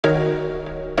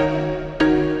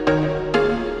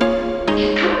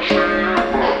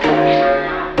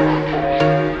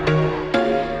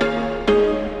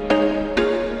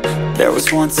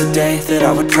once a day that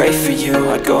I would pray for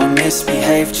you. I'd go and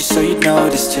misbehave just so you'd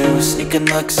notice too. Sneaking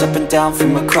looks up and down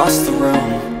from across the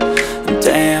room. And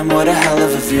damn, what a hell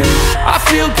of a view. I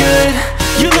feel good,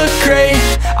 you look great,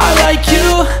 I like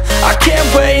you, I can't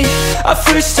wait. A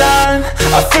first time,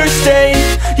 a first date,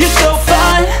 you're so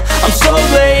fine, I'm so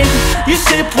late. You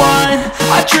sip wine,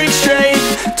 I drink straight,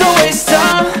 don't waste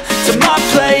time to my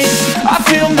place. I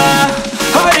feel my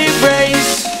heart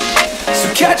erase, so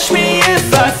catch me if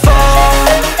I fall.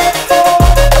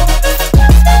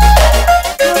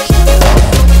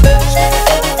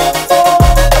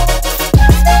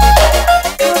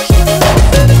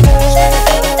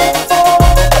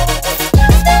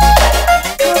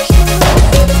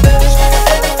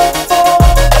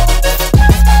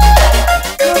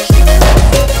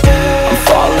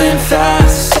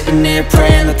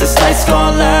 Praying that this night's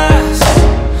gonna last.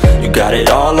 You got it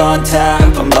all on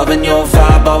tap, I'm loving your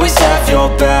vibe, always have your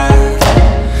back.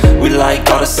 We like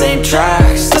all the same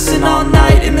tracks, listen all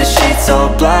night in the sheets all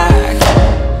black.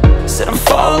 Said I'm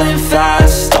falling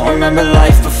fast, don't remember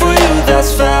life before you,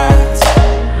 that's fact.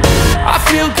 I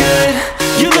feel good,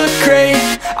 you look great,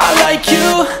 I like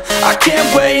you, I can't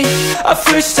wait. A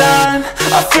first time,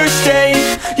 a first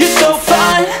date, you're so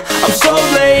fine, I'm so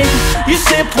late. You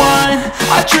sip wine,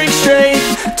 I drink straight,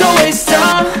 don't waste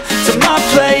time to my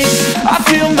place. I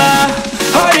feel my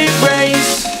heart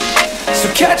erase, so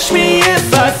catch me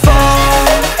if I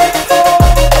fall.